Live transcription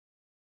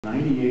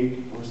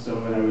98 or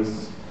so, and I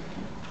was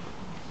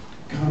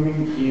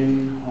coming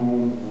in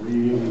home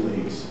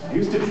really late. I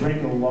used to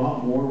drink a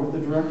lot more with the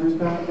directors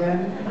back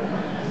then.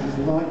 I was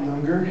a lot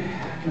younger,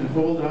 I could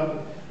hold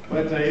up.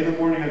 But in the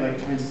morning, I'd like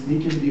try and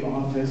sneak into the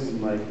office and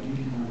like,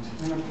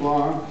 10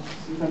 o'clock,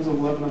 sometimes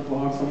 11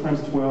 o'clock,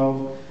 sometimes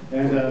 12.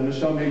 And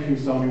Michelle Mayhew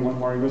saw me one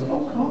morning and goes,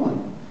 "Oh,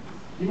 Colin,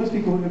 you must be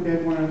going to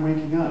bed when I'm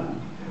waking up."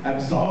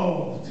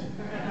 Absolved.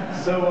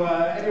 So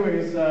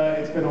anyways,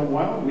 it's been a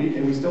wild week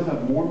and we still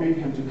have more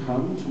mayhem to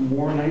come.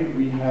 Tomorrow night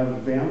we have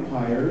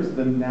Vampires,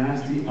 the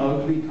nasty,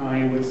 ugly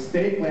kind with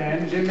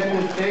Steakland, Xin-Xin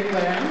with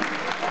Steakland.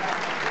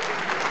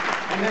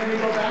 And then we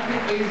go back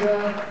to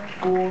Asia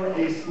for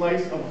a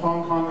slice of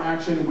Hong Kong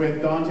action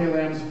with Dante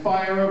Lam's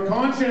Fire of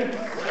Conscience.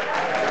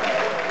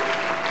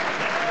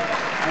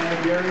 And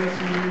I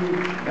guarantee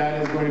you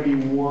that is going to be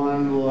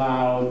one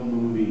loud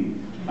movie.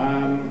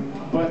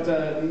 But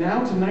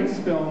now tonight's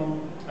film,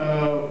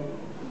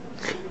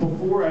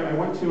 before I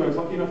was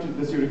lucky enough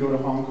this year to go to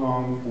Hong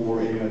Kong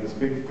for this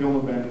big film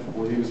event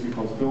for the industry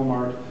called Film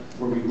Art,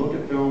 where we look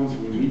at films,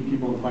 we meet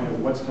people and find out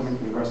what's coming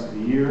for the rest of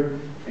the year.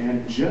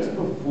 And just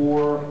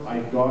before I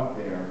got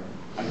there,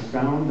 I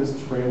found this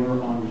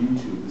trailer on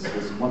YouTube.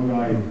 This one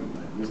guy,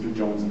 Mr.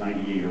 Jones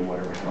 98 or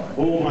whatever, had a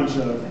whole bunch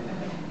of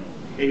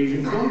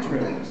Asian film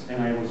trailers.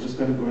 And I was just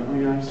kind of going, oh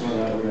yeah, I saw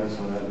that, oh yeah, I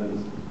saw that, and then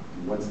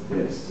what's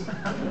this?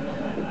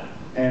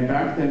 And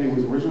back then it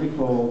was originally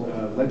called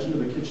Legend of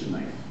the Kitchen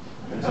Knife.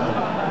 And so I was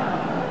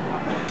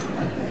like,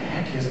 what the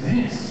heck is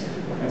this?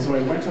 And so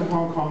I went to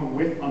Hong Kong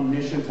with a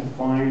mission to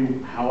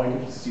find how I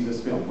could see this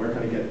film. Where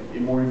could I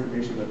get more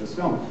information about this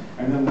film?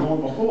 And then lo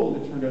and behold,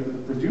 it turned out that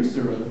the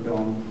producer of the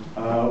film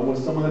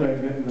was someone that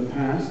I've met in the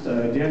past.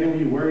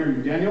 Daniel, where are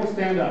you? Daniel,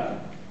 stand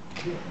up.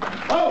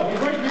 Oh, he's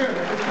right here.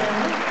 That's his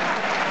camera.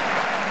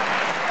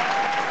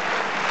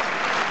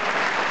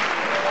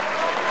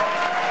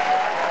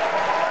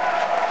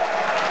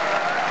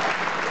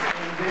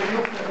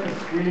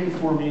 Screening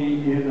for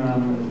me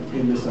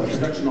in this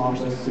production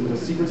office. It was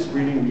a secret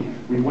screening.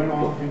 We went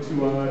off into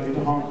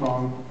Hong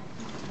Kong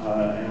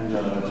and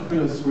took to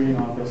the screening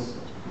office,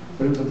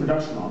 but it was a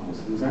production office.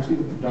 It was actually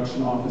the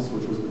production office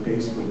which was the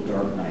base for The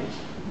Dark Knight.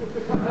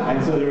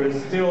 And so there was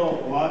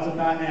still lots of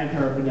Batman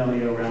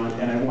paraphernalia around,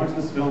 and I watched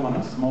this film on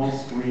a small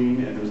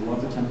screen, and there was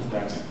lots of temp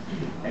effects,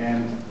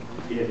 and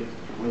it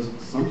was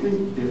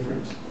something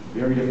different,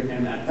 very different.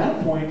 And at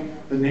that point,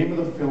 the name of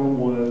the film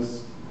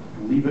was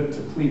Leave It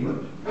to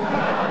Cleaver.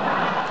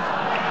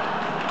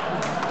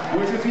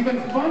 Which is even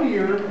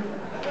funnier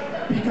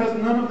because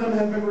none of them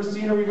have ever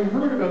seen or even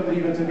heard about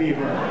Leave It to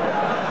Beaver.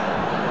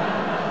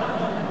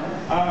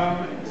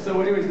 So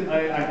anyways,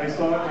 I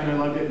saw it and I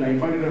loved it and I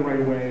invited it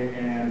right away,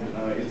 and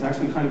it's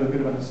actually kind of a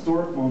bit of a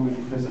historic moment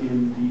because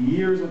in the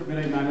years of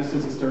Midnight Madness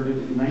since it started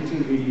in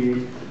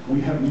 1988,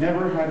 we have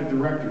never had a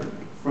director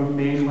from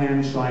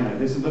mainland China.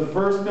 This is the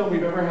first film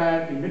we've ever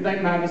had in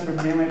Midnight Madness from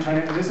mainland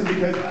China, and this is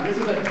because this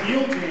is a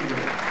deal changer.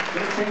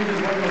 This changes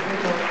what you'll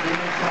think of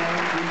mainland China.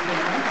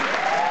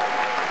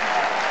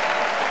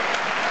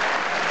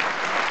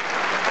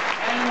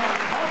 And on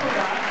top of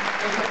that,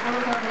 it's the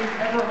first time we've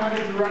ever had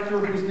a director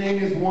whose name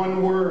is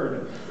one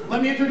word.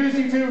 Let me introduce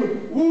you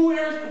to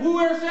Wuershan.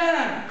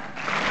 Wuershan!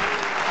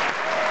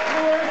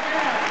 Oh,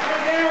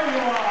 there you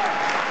are!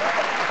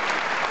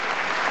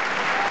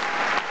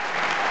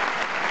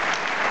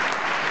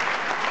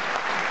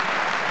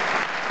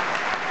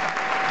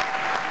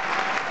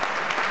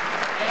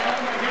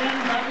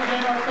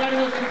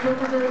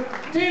 Interpreter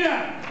Tina!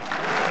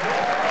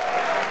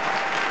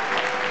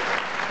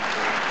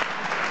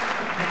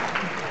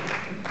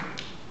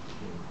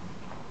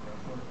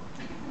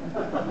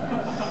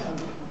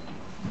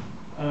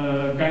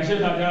感谢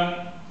大家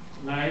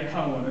来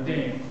看我的电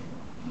影，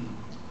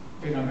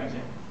非常感谢。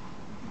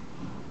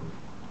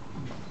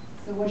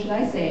So what should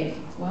I say?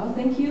 Well,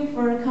 thank you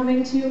for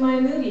coming to my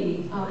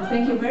movie.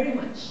 Thank you very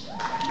much.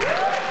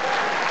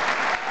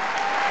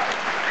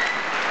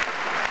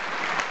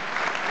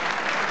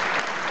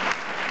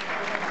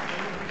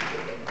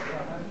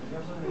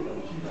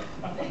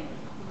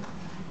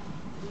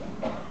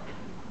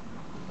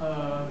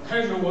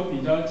开始我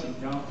比较紧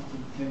张，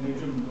面对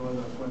这么多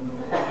的观众。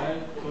后来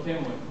昨天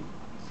我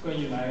特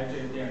意来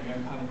这个电影院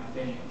看了一场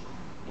电影，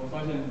我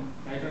发现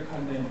来这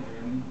看电影的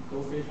人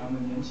都非常的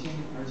年轻，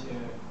而且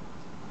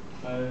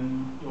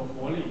很有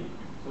活力，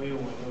所以我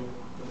就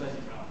不再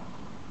紧张了。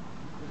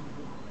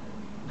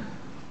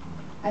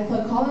I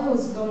thought Colin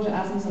was going to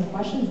ask me some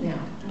questions now.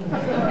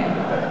 Okay.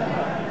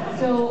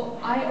 So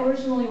I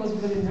originally was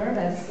really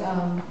nervous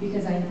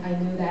because I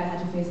knew that I had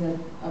to face a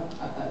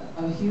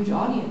huge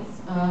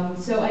audience.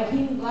 So I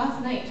came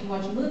last night to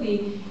watch a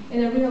movie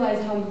and I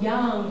realized how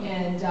young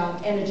and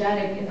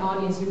energetic an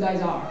audience you guys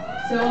are.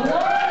 So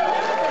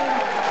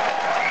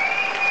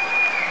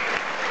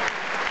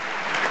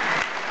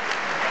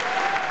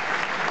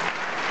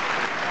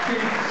这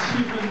个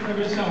气氛特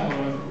别像我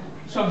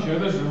上学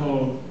的时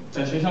候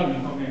在学校里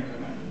面放电影的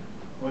感觉，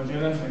我觉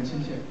得很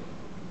亲切。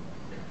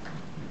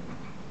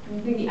I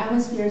think the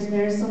atmosphere is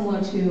very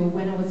similar to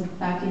when I was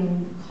back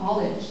in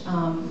college.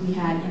 We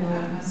had,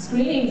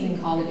 screenings in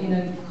college,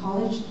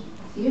 college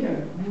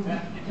theater.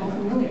 How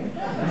familiar.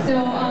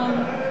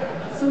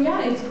 So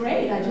yeah, it's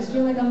great. I just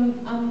feel like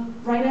I'm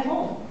right at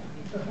home.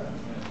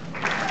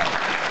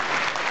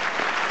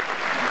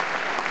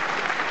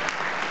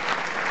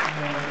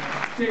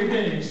 这个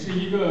电影是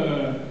一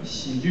个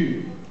喜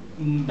剧，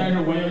但是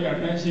我有点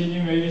担心，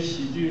因为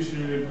喜剧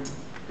是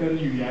跟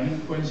语言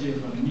关系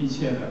很密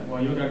切的，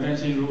我有点担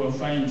心，如果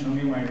翻译成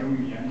另外一种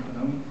语言，可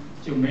能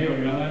就没有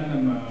原来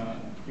那么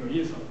有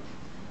意思了。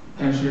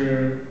但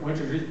是我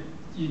只是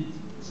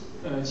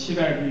期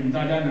待你们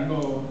大家能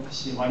够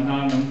喜欢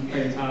它，能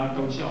被它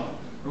逗笑。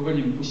如果你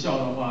们不笑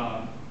的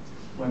话，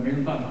我也没什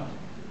么办法。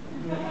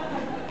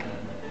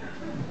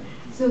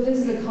So this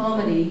is a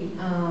comedy.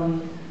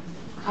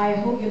 I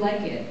hope you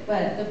like it,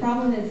 but the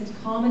problem is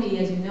comedy,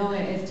 as you know,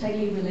 is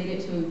tightly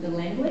related to the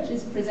language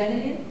it's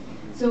presented in.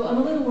 So I'm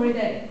a little worried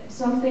that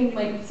some things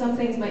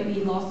might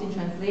be lost in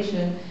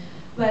translation,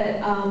 but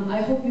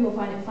I hope you will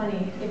find it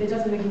funny. If it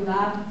doesn't make you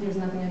laugh, there's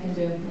nothing I can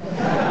do.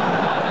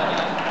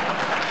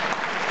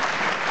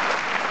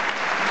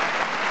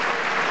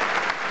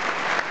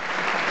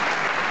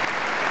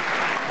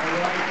 All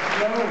right,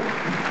 so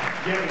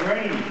get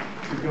ready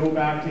to go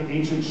back to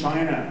ancient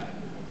China,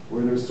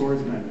 where there's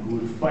swordsmen who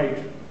would fight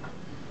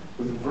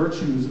with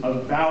virtues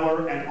of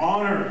valor and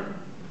honor.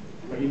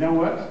 But you know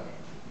what?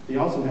 They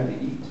also had to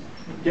eat.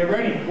 Get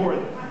ready for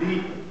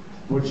the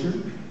butcher,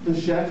 the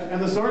chef,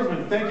 and the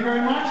swordsman. Thank you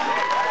very much.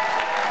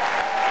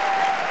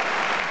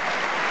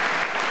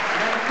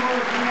 And of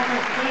course, we want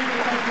to thank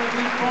the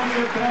festival's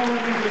sponsor, Bell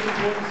and Music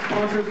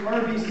sponsors,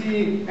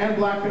 RBC and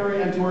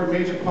BlackBerry, and to our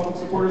major public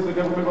supporters, the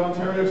Government of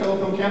Ontario,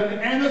 Telefilm Canada,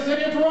 and the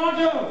City of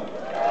Toronto.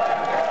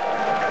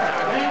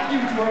 Thank you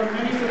to our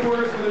many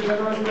supporters for their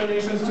generous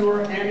donations to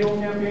our annual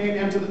campaign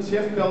and to the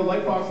TIFF Bell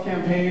Lightbox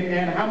campaign.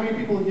 And how many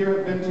people here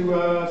have been to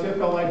TIFF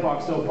Bell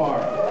Lightbox so far?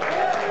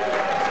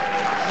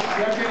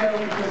 Check it out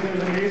because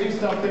there's amazing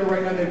stuff there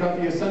right now. They've got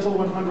the Essential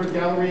 100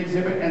 Gallery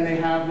exhibit, and they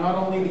have not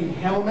only the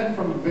helmet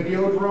from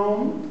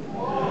Videodrome.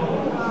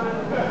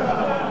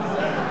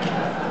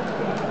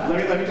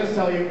 Let me just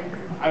tell you,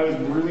 I was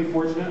really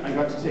fortunate. I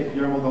got to take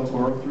Guillermo del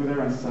Toro through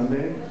there on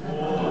Sunday.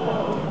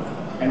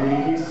 And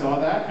when he saw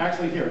that,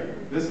 actually here,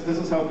 this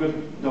is how good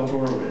Del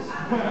Toro is.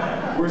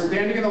 We're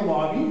standing in the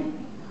lobby,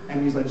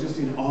 and he's like just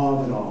in awe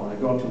of it all. And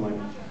I go up to him like,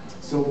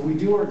 so if we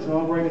do our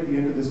job right at the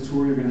end of this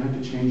tour, you're gonna have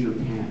to change your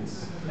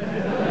pants.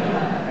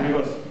 And he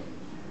goes,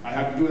 I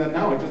have to do that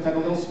now, I just had a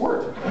little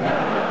squirt.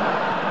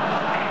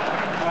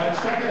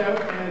 Check it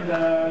out, and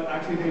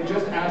actually they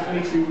just asked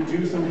me to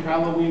do some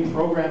Halloween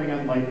programming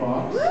at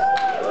Lightbox.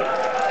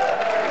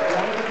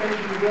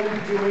 We're going to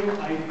be doing,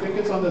 I think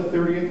it's on the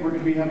 30th, we're going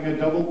to be having a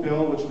double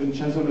bill, which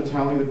Vincenzo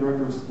Natali, the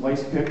director of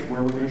Slice picked,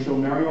 where we're going to show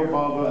Mario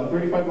Bava, a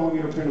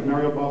 35mm print of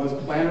Mario Bava's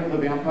Planet of the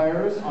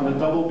Vampires on a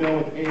double bill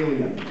with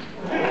Alien.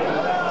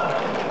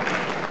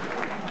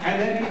 And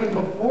then even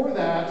before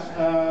that,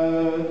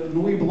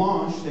 Nuit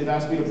Blanche, they've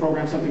asked me to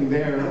program something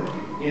there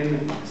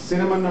in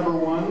Cinema Number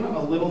 1,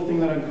 a little thing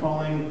that I'm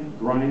calling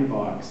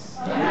Grindbox.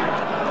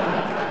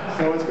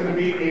 So it's going to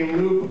be a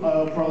loop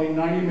of probably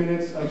 90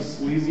 minutes of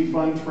sleazy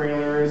fun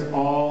trailers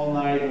all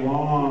night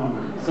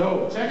long.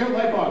 So check out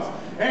Lightbox.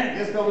 And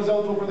this film is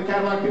eligible for the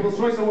Cadillac People's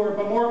Choice Award,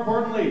 but more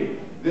importantly,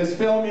 this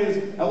film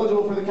is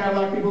eligible for the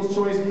Cadillac People's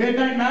Choice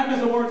Midnight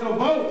Madness Award, so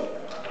vote!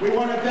 We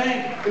want to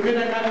thank the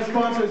Midnight Madness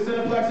sponsors,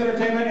 Cineplex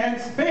Entertainment and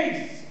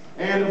Space!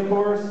 And of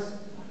course,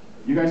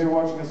 you guys are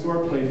watching a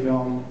swordplay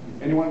film.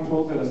 If anyone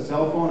pulls out a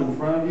cell phone in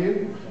front of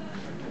you,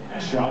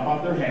 chop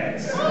off their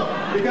heads.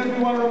 Because we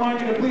want to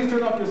remind you to please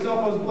turn off your cell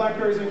phones,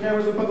 Blackberries, and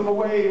cameras and put them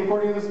away.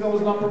 Recording of this film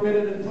is not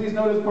permitted, and please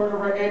note as part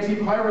of our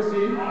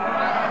anti-piracy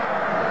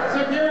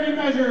security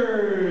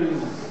measures.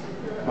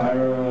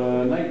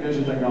 Night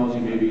vision technology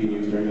may be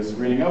used during this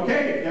screening.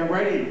 Okay, get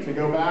ready to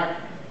go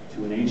back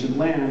to an ancient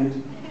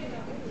land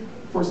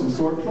for some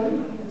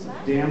swordplay.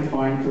 Damn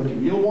fine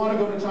cooking. You'll want to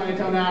go to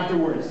Chinatown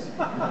afterwards.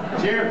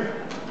 Cheers.